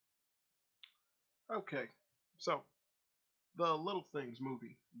Okay, so the Little Things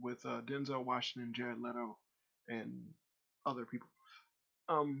movie with Denzel Washington, Jared Leto, and other people.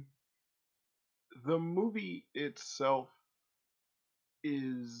 Um, the movie itself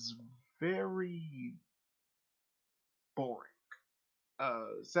is very boring.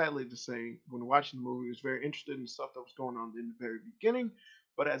 Sadly to say, when watching the movie, I was very interested in stuff that was going on in the very beginning,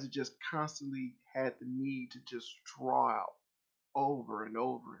 but as it just constantly had the need to just draw out over and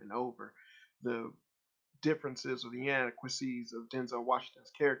over and over the differences or the inadequacies of Denzel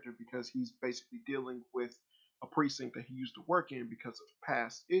Washington's character because he's basically dealing with a precinct that he used to work in because of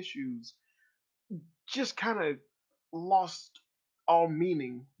past issues, just kind of lost all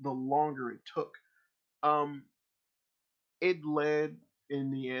meaning the longer it took. Um, it led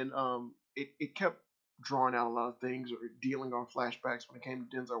in the end. It kept drawing out a lot of things or dealing on flashbacks when it came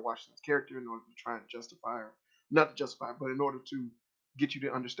to Denzel Washington's character in order to try and justify, or not to justify, but in order to get you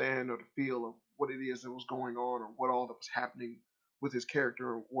to understand or to feel of what it is that was going on or what all that was happening with his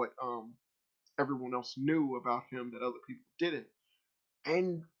character or what everyone else knew about him that other people didn't.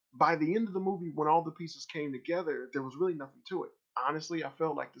 And by the end of the movie, when all the pieces came together, there was really nothing to it. Honestly, I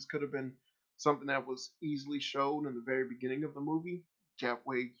felt like this could have been something that was easily shown in the very beginning of the movie. That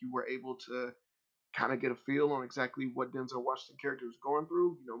way, you were able to kind of get a feel on exactly what Denzel Washington character was going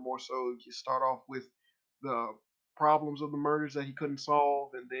through. More so you start off with the problems of the murders that he couldn't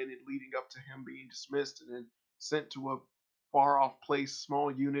solve, and then it leading up to him being dismissed and then sent to a far off place,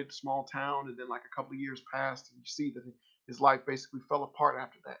 small unit, small town, and then like a couple of years passed, and you see that his life basically fell apart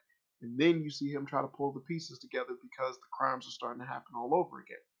after that. And then you see him try to pull the pieces together because the crimes are starting to happen all over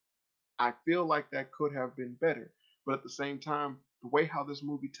again. I feel like that could have been better. But at the same time, the way how this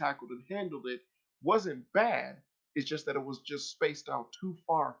movie tackled and handled it wasn't bad. It's just that it was just spaced out too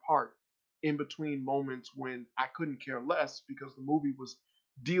far apart in between moments when I couldn't care less because the movie was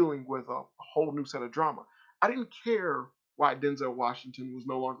dealing with a whole new set of drama. I didn't care why Denzel Washington was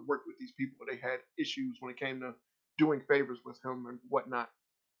no longer working with these people. They had issues when it came to doing favors with him and whatnot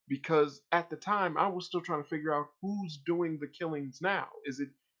because at the time I was still trying to figure out who's doing the killings now. Is it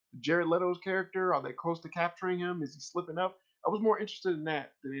Jared Leto's character? Are they close to capturing him? Is he slipping up? I was more interested in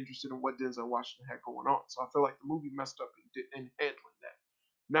that than interested in what Denzel Washington had going on. So I feel like the movie messed up in handling that.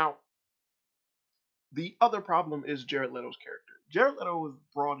 Now, the other problem is Jared Leto's character. Jared Leto was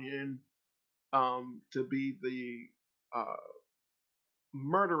brought in to be the uh,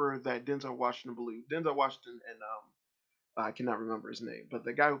 murderer that Denzel Washington believed. Denzel Washington and I cannot remember his name, but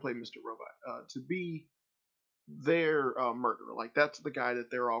the guy who played Mr. Robot to be their murderer. Like that's the guy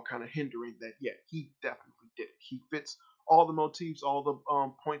that they're all kind of hindering. That yeah, he definitely did it. He fits all the motifs, all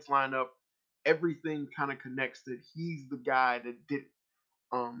the points line up. Everything kind of connects that he's the guy that did it.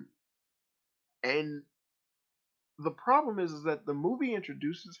 And the problem is that the movie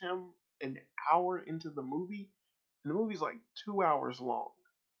introduces him an hour into the movie, and the movie's like 2 hours long.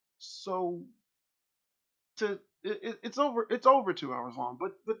 So it's over 2 hours long,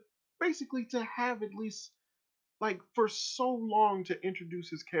 but basically to have at least like for so long to introduce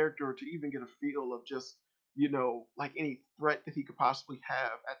his character or to even get a feel of just like any threat that he could possibly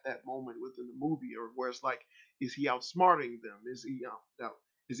have at that moment within the movie or where it's like is he outsmarting them is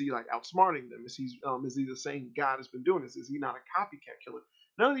he like outsmarting them is he the same guy that's been doing this is he not a copycat killer.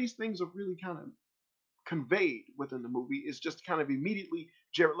 None of these things are really kind of conveyed within the movie. It's just kind of immediately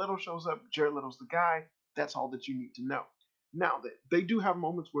Jared Leto shows up, Jared Leto's the guy. That's all that you need to know. Now that they do have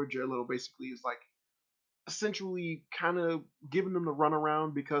moments where Jared Leto basically is like essentially kind of giving them the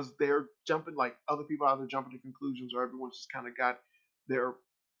runaround because they're jumping like other people either jumping to conclusions or everyone's just kind of got their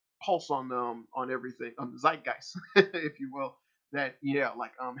pulse on everything on the zeitgeist, if you will. That yeah,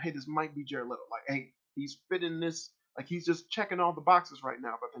 like hey, this might be Jared Leto. Like hey, he's fitting this. Like he's just checking all the boxes right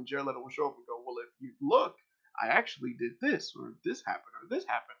now. But then Jared Leto will show up and go, well, if you look, I actually did this or this happened or this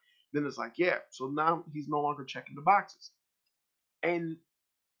happened. Then it's like yeah, so now he's no longer checking the boxes. And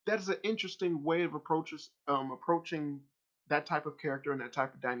that is an interesting way of approaching that type of character and that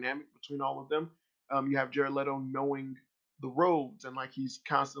type of dynamic between all of them. You have Jared Leto knowing the roads and like he's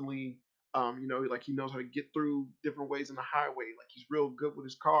constantly, like he knows how to get through different ways in the highway. Like he's real good with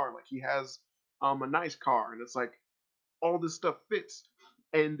his car. Like he has a nice car, and it's like all this stuff fits.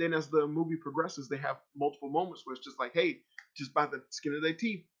 And then as the movie progresses, they have multiple moments where it's just like, hey, just by the skin of their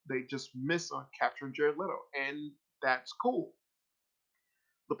teeth, they just miss on capturing Jared Leto, and that's cool.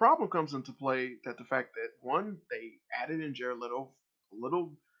 The problem comes into play that the fact that one, they added in Jared Leto a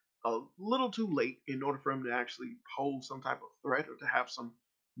little too late in order for him to actually pose some type of threat or to have some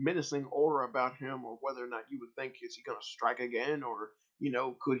menacing aura about him, or whether or not you would think is he gonna strike again, or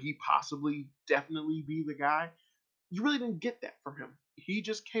could he possibly definitely be the guy? you really didn't get that from him. He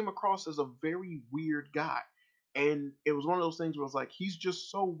just came across as a very weird guy. And it was one of those things where it's like he's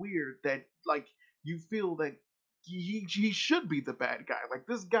just so weird that like you feel that he should be the bad guy. Like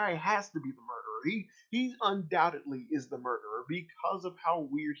this guy has to be the murderer. He undoubtedly is the murderer because of how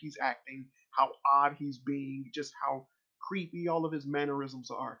weird he's acting, how odd he's being, just how creepy all of his mannerisms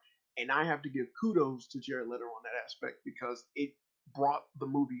are. And I have to give kudos to Jared Leto on that aspect because it brought the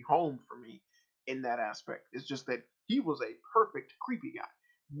movie home for me in that aspect. It's just that he was a perfect creepy guy.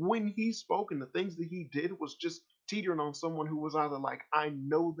 When he spoke and the things that he did was just teetering on someone who was either like, I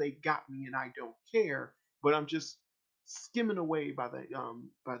know they got me and I don't care, but I'm just skimming away by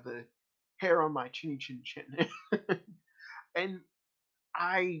the hair on my chinny chin chin. And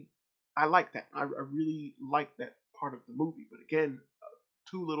I I like that. I really like that part of the movie. But again,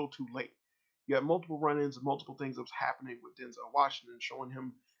 too little, too late. You had multiple run-ins and multiple things that was happening with Denzel Washington, showing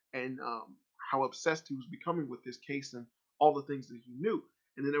him and how obsessed he was becoming with this case and all the things that he knew.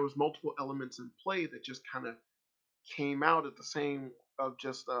 And then there was multiple elements in play that just kind of came out at the same of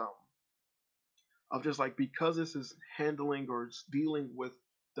just like because this is handling or it's dealing with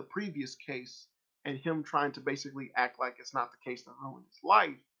the previous case and him trying to basically act like it's not the case that ruined his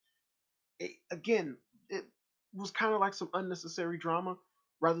life. Again, it was kind of like some unnecessary drama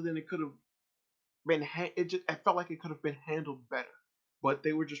rather than it could have it just I felt like it could have been handled better, but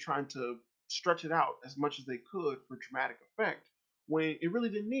they were just trying to stretch it out as much as they could for dramatic effect when it really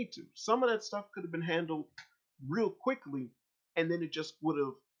didn't need to. Some of that stuff could have been handled real quickly, and then it just would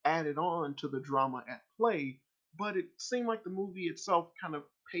have added on to the drama at play. But it seemed like the movie itself kind of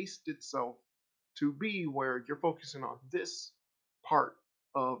paced itself to be where you're focusing on this part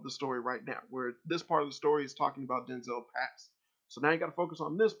of the story right now, where this part of the story is talking about Denzel past. So now you got to focus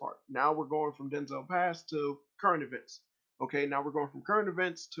on this part. Now we're going from Denzel past to current events. Okay, now we're going from current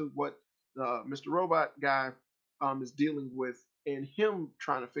events to what Mr. Robot guy is dealing with and him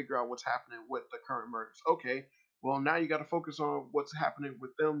trying to figure out what's happening with the current murders. Okay, well now you got to focus on what's happening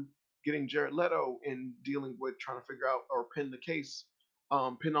with them getting Jared Leto and dealing with trying to figure out or pin the case,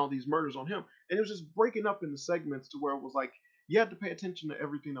 pin all these murders on him. And it was just breaking up into segments to where it was like you had to pay attention to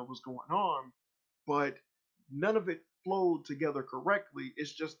everything that was going on, but none of it flowed together correctly.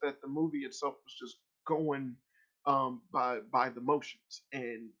 It's just that the movie itself was just going by the motions,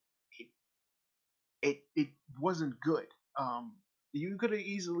 and it it wasn't good. Um, you could have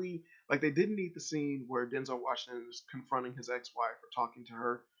easily like they didn't need the scene where Denzel Washington is confronting his ex-wife or talking to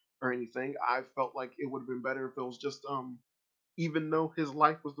her or anything. I felt like it would have been better if it was just even though his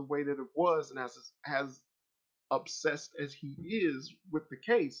life was the way that it was, and as obsessed as he is with the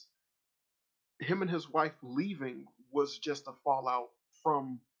case, him and his wife leaving was just a fallout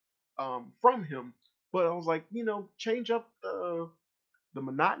from him. But I was like, change up the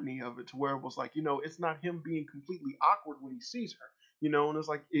monotony of it to where it was like, it's not him being completely awkward when he sees her, and it's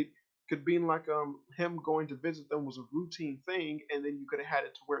like it could be like him going to visit them was a routine thing, and then you could have had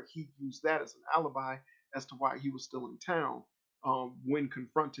it to where he used that as an alibi as to why he was still in town when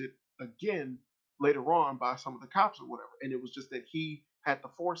confronted again later on by some of the cops or whatever. And it was just that he had the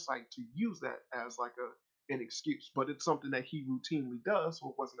foresight to use that as like an excuse, but it's something that he routinely does, so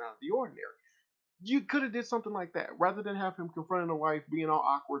it wasn't out of the ordinary. You could have did something like that rather than have him confronting the wife, being all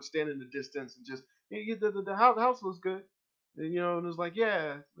awkward, standing in the distance, and just "Hey, the house looks good, and it's like,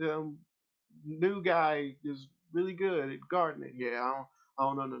 yeah, new guy is really good at gardening. Yeah, I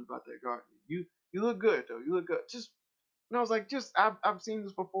don't know nothing about that gardening. You look good though. You look good. Just and I was like, just I've seen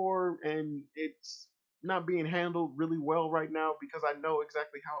this before, and it's not being handled really well right now because I know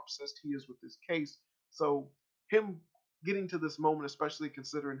exactly how obsessed he is with this case. So him getting to this moment, especially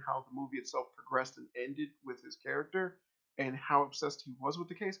considering how the movie itself progressed and ended with his character and how obsessed he was with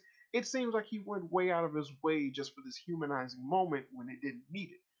the case, it seems like he went way out of his way just for this humanizing moment when it didn't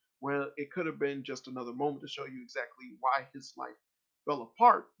need it. Well, it could have been just another moment to show you exactly why his life fell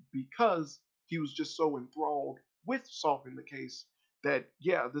apart because he was just so enthralled with solving the case that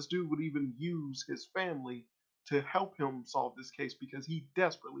yeah, this dude would even use his family to help him solve this case because he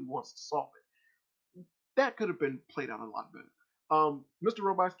desperately wants to solve it. That could have been played out a lot better. Mr.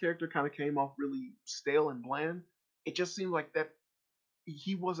 Robot's character kind of came off really stale and bland. It just seemed like that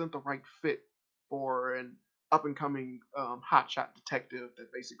he wasn't the right fit for an up and coming hotshot detective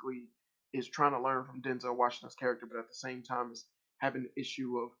that basically is trying to learn from Denzel Washington's character, but at the same time is having the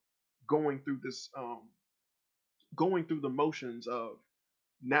issue of going through this going through the motions of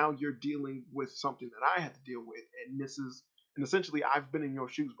now you're dealing with something that I had to deal with, and this is and essentially I've been in your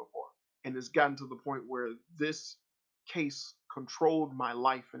shoes before, and it's gotten to the point where this case controlled my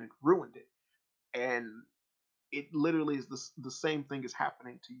life and it ruined it, and it literally is the same thing is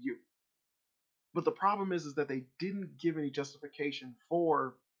happening to you. But the problem is that they didn't give any justification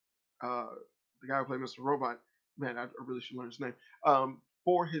for uh, the guy who played Mr. Robot. Man, I really should learn his name.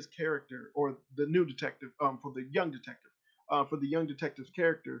 For his character, or the new detective, for the young detective, for the young detective's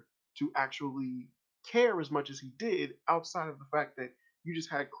character to actually care as much as he did, outside of the fact that you just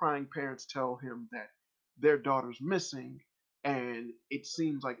had crying parents tell him that their daughter's missing, and it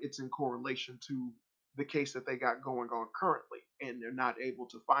seems like it's in correlation to the case that they got going on currently, and they're not able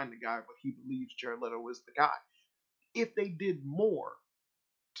to find the guy, but he believes Jared Leto is the guy. If they did more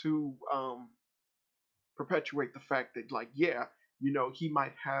to perpetuate the fact that, like, yeah, he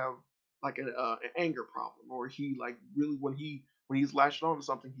might have like an anger problem, or he, like, really, when he's latched on to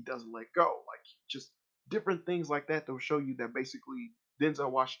something, he doesn't let go, like, just different things like that that will show you that basically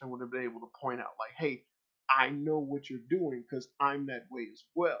Denzel Washington would have been able to point out, like, hey, I know what you're doing because I'm that way as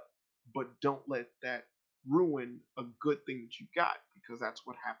well, but don't let that ruin a good thing that you got, because that's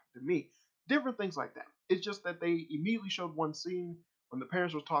what happened to me. Different things like that. It's just that they immediately showed one scene when the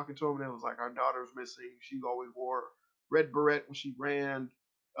parents was talking to him, and it was like, our daughter's missing. She always wore red beret when she ran.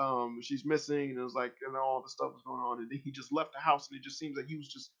 She's missing, and it was like, and all the stuff was going on, and then he just left the house, and it just seems that he was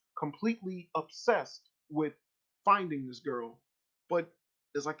just completely obsessed with finding this girl. But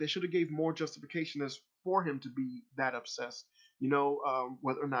it's like they should have gave more justification as for him to be that obsessed.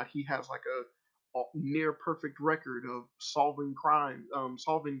 Whether or not he has like a near perfect record of solving crime,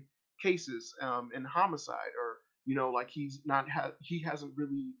 solving cases, and homicide, or like he hasn't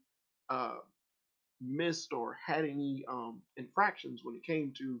really uh, missed or had any infractions when it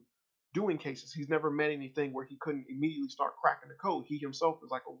came to doing cases. He's never met anything where he couldn't immediately start cracking the code. He himself is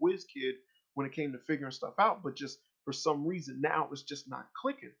like a whiz kid when it came to figuring stuff out, but just for some reason now it's just not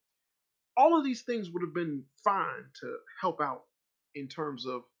clicking. All of these things would have been fine to help out in terms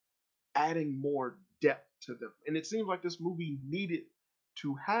of adding more depth to them. And it seems like this movie needed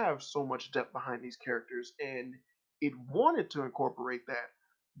to have so much depth behind these characters, and it wanted to incorporate that.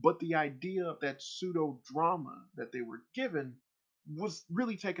 But the idea of that pseudo drama that they were given was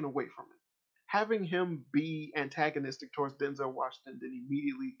really taken away from it. Having him be antagonistic towards Denzel Washington, then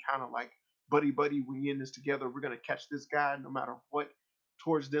immediately kind of like, buddy, buddy, we in this together. We're going to catch this guy no matter what,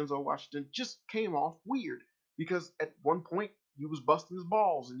 towards Denzel Washington, just came off weird, because at one point you was busting his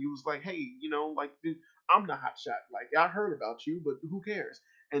balls, and you was like, hey, like, dude, I'm the hot shot. Like, I heard about you, but who cares?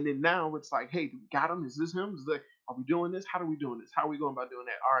 And then now it's like, hey, we got him. Is this him? Is like, are we doing this? How are we doing this? How are we going about doing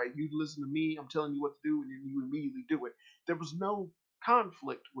that? All right, you listen to me. I'm telling you what to do, and then you immediately do it. There was no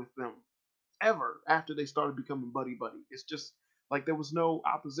conflict with them ever after they started becoming buddy buddy. It's just like there was no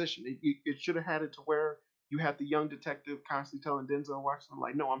opposition. It should have had it to where you had the young detective constantly telling Denzel Washington,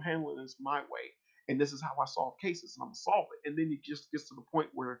 like, no, I'm handling this my way, and this is how I solve cases, and I'm gonna solve it. And then it just gets to the point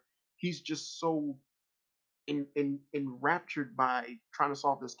where he's just so enraptured by trying to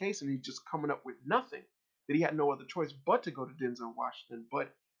solve this case, and he's just coming up with nothing, that he had no other choice but to go to Denzel Washington.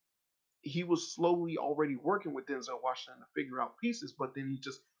 But he was slowly already working with Denzel Washington to figure out pieces, but then he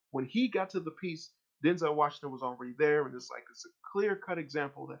just, when he got to the piece, Denzel Washington was already there, and it's a clear cut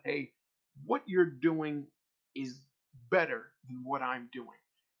example that, hey, what you're doing is better than what I'm doing.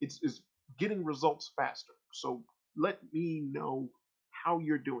 It's getting results faster. So let me know how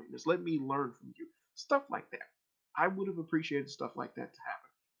you're doing this. Let me learn from you. Stuff like that. I would have appreciated stuff like that to happen.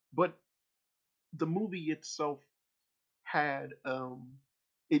 But the movie itself had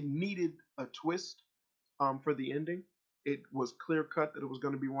it needed a twist for the ending. It was clear cut that it was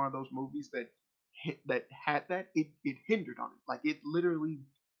going to be one of those movies that had that. It hindered on it. Like, it literally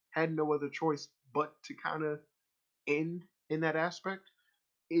had no other choice but to kind of end in that aspect.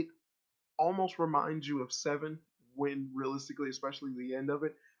 It almost reminds you of Seven, when realistically, especially the end of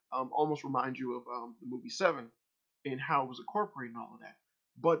it, almost reminds you of the movie Seven and how it was incorporating all of that.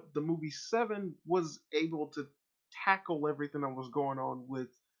 But the movie Seven was able to tackle everything that was going on with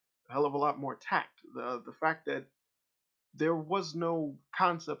a hell of a lot more tact. The fact that there was no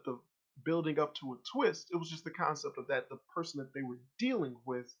concept of building up to a twist. It was just the concept of that the person that they were dealing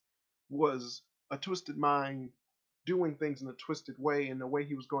with was a twisted mind, doing things in a twisted way, and the way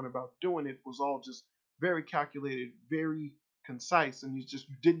he was going about doing it was all just very calculated, very concise, and you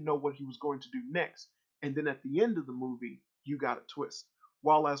didn't know what he was going to do next. And then at the end of the movie, you got a twist.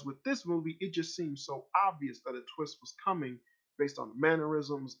 While as with this movie, it just seemed so obvious that a twist was coming based on the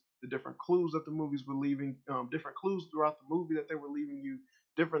mannerisms, the different clues that the movies were leaving, different clues throughout the movie that they were leaving you,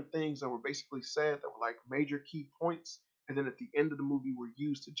 different things that were basically said that were like major key points, and then at the end of the movie were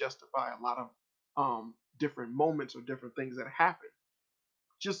used to justify a lot of different moments or different things that happened.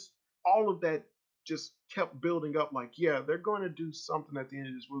 Just all of that just kept building up. Like, yeah, they're going to do something at the end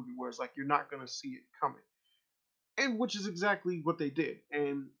of this movie where it's like you're not going to see it coming, and which is exactly what they did.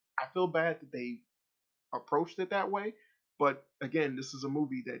 And I feel bad that they approached it that way. But again, this is a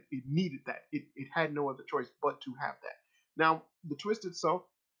movie that it needed that. It had no other choice but to have that. Now, the twist itself,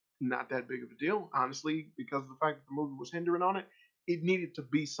 not that big of a deal, honestly, because of the fact that the movie was hindering on it. It needed to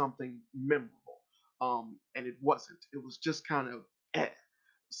be something memorable. And it wasn't. It was just kind of eh.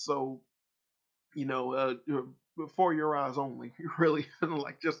 So, before your eyes only, really,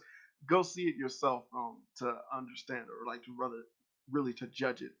 like just go see it yourself to understand or like to rather really to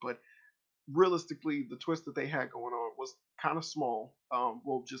judge it. But realistically, the twist that they had going on was kind of small.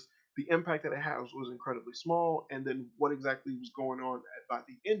 Well, just the impact that it has was incredibly small, and then what exactly was going on by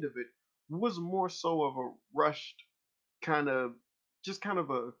the end of it was more so of a rushed kind of, just kind of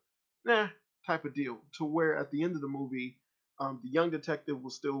a nah type of deal. To where at the end of the movie, the young detective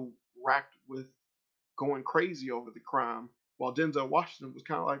was still racked with going crazy over the crime, while Denzel Washington was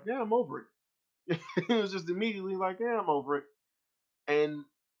kind of like, yeah, I'm over it. He was just immediately like, yeah, I'm over it. And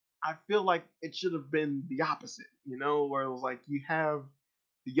I feel like it should have been the opposite, where it was like you have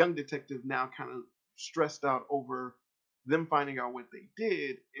the young detective now kind of stressed out over them finding out what they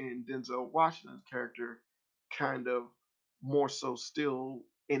did, and Denzel Washington's character kind of more so still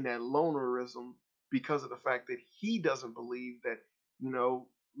in that lonerism because of the fact that he doesn't believe that,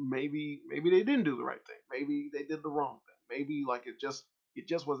 maybe they didn't do the right thing. Maybe they did the wrong thing. Maybe like it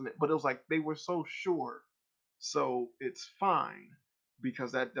just wasn't it. But it was like they were so sure, so it's fine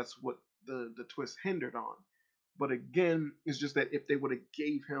because that's what the twist hindered on. But again, it's just that if they would have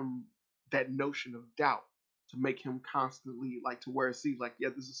gave him that notion of doubt to make him constantly like to where it seems like, yeah,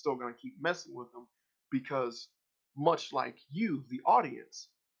 this is still gonna keep messing with him because much like you, the audience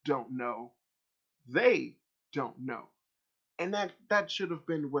don't know, they don't know. And that should have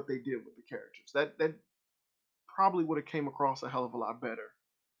been what they did with the characters. That probably would have came across a hell of a lot better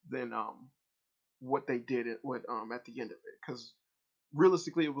than what they did at the end of it. Because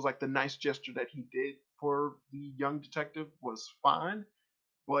realistically, it was like the nice gesture that he did for the young detective was fine,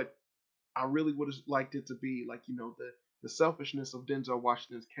 but I really would have liked it to be like, the selfishness of Denzel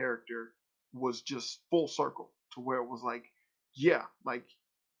Washington's character was just full circle to where it was like, yeah, like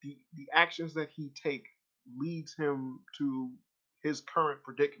the actions that he take leads him to his current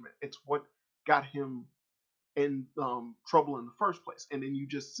predicament. It's what got him in trouble in the first place. And then you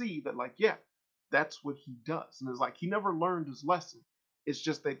just see that, like, yeah, that's what he does. And it's like he never learned his lesson. It's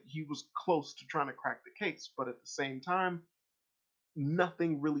just that he was close to trying to crack the case, but at the same time,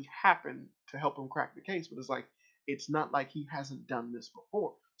 nothing really happened to help him crack the case. But it's like it's not like he hasn't done this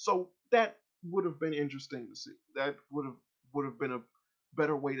before. So that would have been interesting to see. That would have been a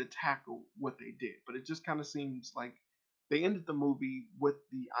better way to tackle what they did. But it just kind of seems like they ended the movie with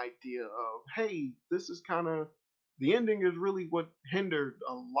the idea of, hey, this is kind of the ending is really what hindered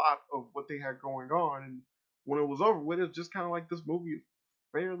a lot of what they had going on. And when it was over with, it's just kind of like this movie is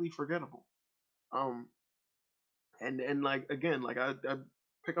fairly forgettable. Um, and like again, like I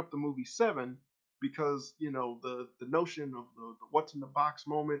pick up the movie Seven because the notion of the what's in the box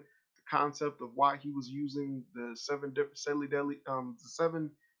moment, the concept of why he was using the seven different the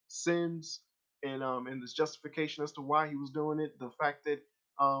seven sins, and this justification as to why he was doing it, the fact that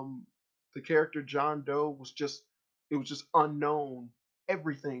um the character John Doe was just, it was just unknown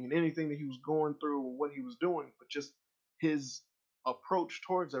everything and anything that he was going through and what he was doing, but just his approach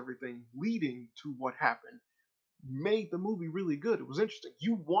towards everything leading to what happened made the movie really good. It was interesting.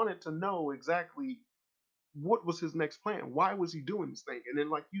 You wanted to know exactly what was his next plan. Why was he doing this thing? And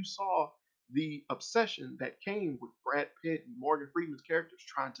then like you saw the obsession that came with Brad Pitt and Morgan Freeman's characters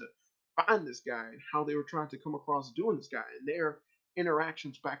trying to find this guy and how they were trying to come across doing this guy and their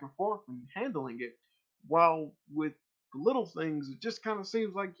interactions back and forth and handling it. While with the little things, it just kind of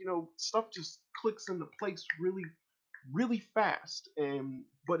seems like, stuff just clicks into place really, really fast, and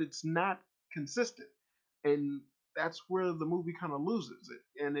but it's not consistent. And that's where the movie kind of loses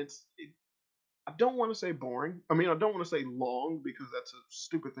it. And I don't want to say boring. I mean, I don't want to say long because that's a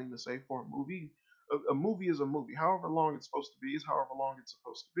stupid thing to say for a movie. A movie is a movie. However long it's supposed to be is however long it's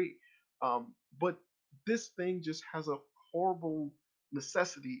supposed to be. But this thing just has a horrible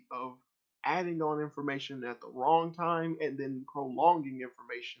necessity of adding on information at the wrong time and then prolonging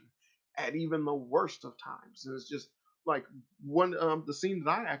information at even the worst of times. And it's just like the scene that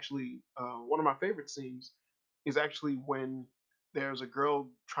I actually one of my favorite scenes is actually when there's a girl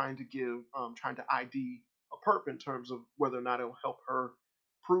trying to ID a perp in terms of whether or not it'll help her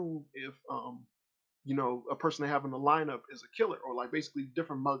prove if a person they have in the lineup is a killer, or like basically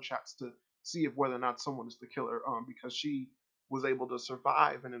different mug shots to see if whether or not someone is the killer, because she was able to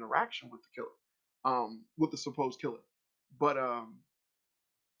survive an interaction with the killer, with the supposed killer. But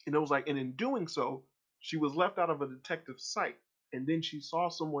and it was like, and in doing so, she was left out of a detective's sight. and then she saw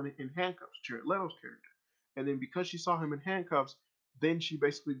someone in handcuffs, Jared Leto's character, and then because she saw him in handcuffs, then she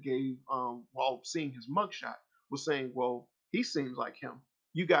basically gave, while seeing his mugshot, was saying, "Well, he seems like him.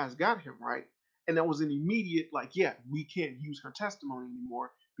 You guys got him right." And that was an immediate like, yeah, we can't use her testimony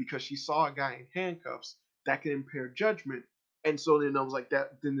anymore because she saw a guy in handcuffs that can impair judgment. And so then I was like,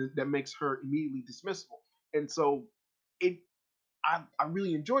 then that makes her immediately dismissible. And so it I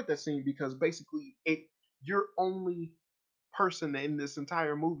really enjoyed that scene because basically you're only person in this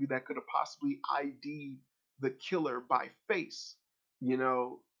entire movie that could have possibly ID'd the killer by face,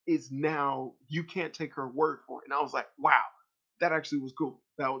 is now you can't take her word for it. And I was like, wow, that actually was cool.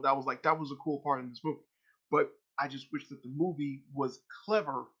 That was like that was a cool part in this movie. But I just wish that the movie was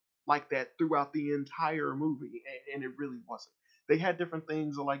clever like that throughout the entire movie, and it really wasn't. They had different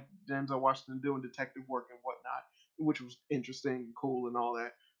things like Denzel Washington doing detective work and whatnot, which was interesting and cool and all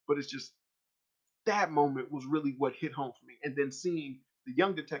that. But it's just that moment was really what hit home for me. And then seeing the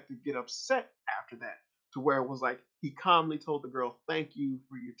young detective get upset after that, to where it was like he calmly told the girl, "Thank you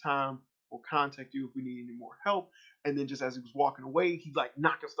for your time. We'll contact you if we need any more help." And then just as he was walking away, he like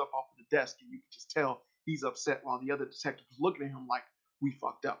knocking stuff off of the desk, and you could just tell he's upset while the other detective was looking at him like, "We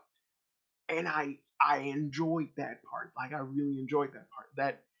fucked up." And I enjoyed that part. Like I really enjoyed that part.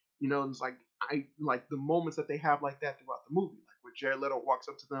 That it's like I like the moments that they have like that throughout the movie. Like when Jared Leto walks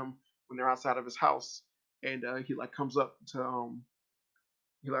up to them when they're outside of his house, and he like comes up to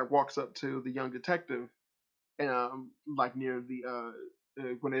he like walks up to the young detective, and like near the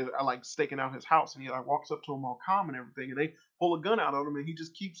when they are like staking out his house, and he like walks up to him all calm and everything, and they pull a gun out on him, and he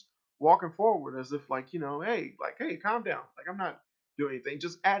just keeps walking forward as if like hey, calm down, like I'm not doing anything,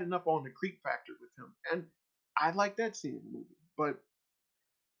 just adding up on the creep factor with him, and I like that scene in the movie, but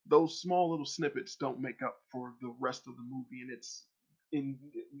those small little snippets don't make up for the rest of the movie, and in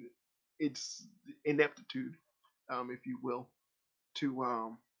its ineptitude, if you will,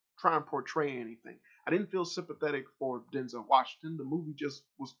 to try and portray anything. I didn't feel sympathetic for Denzel Washington. The movie just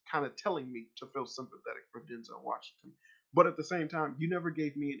was kind of telling me to feel sympathetic for Denzel Washington. But at the same time, you never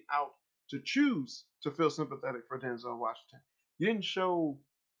gave me an out to choose to feel sympathetic for Denzel Washington. You didn't show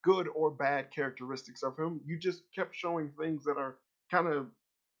good or bad characteristics of him. You just kept showing things that are kind of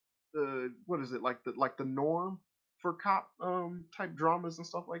what is it like the norm for cop type dramas and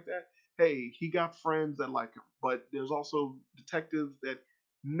stuff like that. Hey, he got friends that like him, but there's also detectives that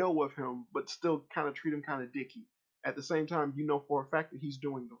know of him but still kind of treat him kind of dicky. At the same time, you know for a fact that he's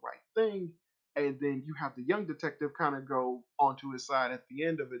doing the right thing, and then you have the young detective kind of go onto his side at the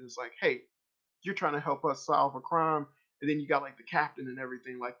end of it. It's like, hey, you're trying to help us solve a crime, and then you got like the captain and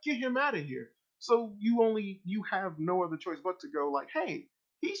everything, like get him out of here. So you have no other choice but to go like, hey,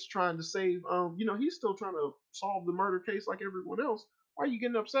 he's trying to save, he's still trying to solve the murder case like everyone else. Why are you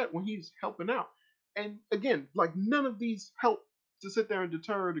getting upset when he's helping out? And again, like none of these help to sit there and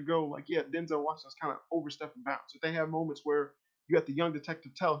deter to go like, yeah, Denzel Washington's kind of overstepping bounds. If they have moments where you got the young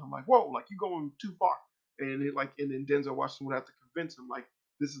detective tell him like, whoa, like you going too far, and then Denzel Washington would have to convince him like,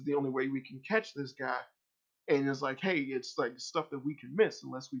 this is the only way we can catch this guy. And it's like, hey, it's like stuff that we can miss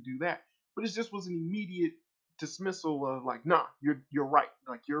unless we do that. But it just was an immediate dismissal of like, nah, you're right.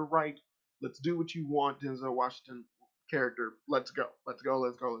 Like you're right. Let's do what you want, Denzel Washington character. Let's go. Let's go.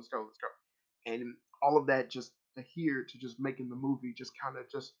 Let's go. Let's go. Let's go. And all of that just adhered to just making the movie just kind of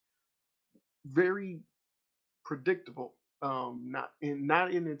just very predictable. Not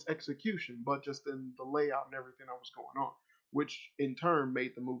in its execution, but just in the layout and everything that was going on, which in turn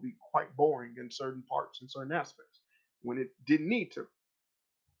made the movie quite boring in certain parts and certain aspects when it didn't need to.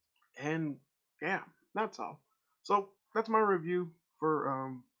 And yeah, that's all. So that's my review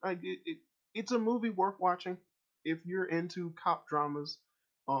for it's a movie worth watching if you're into cop dramas.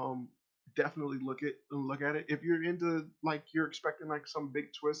 Um, definitely look at it. If you're into like you're expecting like some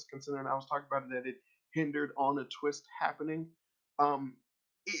big twist, considering I was talking about it that it hindered on a twist happening. Um,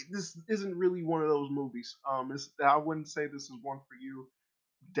 this isn't really one of those movies. I wouldn't say this is one for you.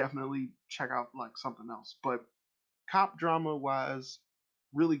 Definitely check out like something else. But cop drama wise,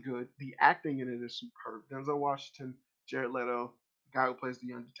 really good. The acting in it is superb. Denzel Washington, Jared Leto, the guy who plays the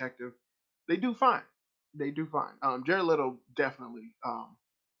young detective, they do fine. They do fine. Jared Leto definitely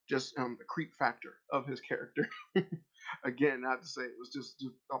just the creep factor of his character. Again, not to say it was just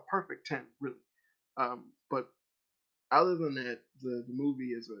a perfect 10, really. But other than that, the movie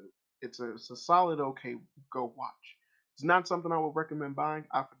is it's a solid okay go watch. It's not something I would recommend buying.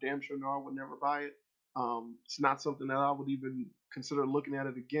 I for damn sure know I would never buy it. It's not something that I would even consider looking at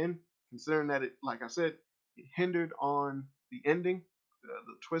it again, considering that it, like I said, it hindered on the ending,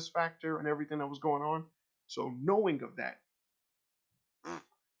 the twist factor, and everything that was going on. So knowing of that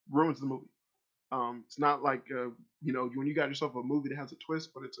ruins the movie. It's not like when you got yourself a movie that has a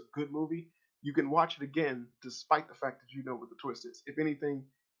twist, but it's a good movie. You can watch it again despite the fact that you know what the twist is. If anything,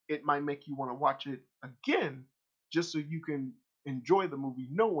 it might make you want to watch it again just so you can enjoy the movie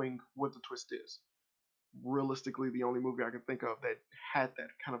knowing what the twist is. Realistically, the only movie I can think of that had that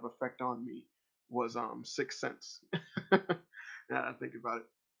kind of effect on me was Sixth Sense. Now that I think about it,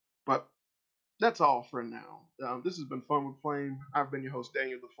 but that's all for now. This has been fun with Flame. I've been your host,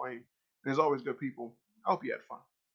 Daniel the Flame. And as always, good people, I hope you had fun.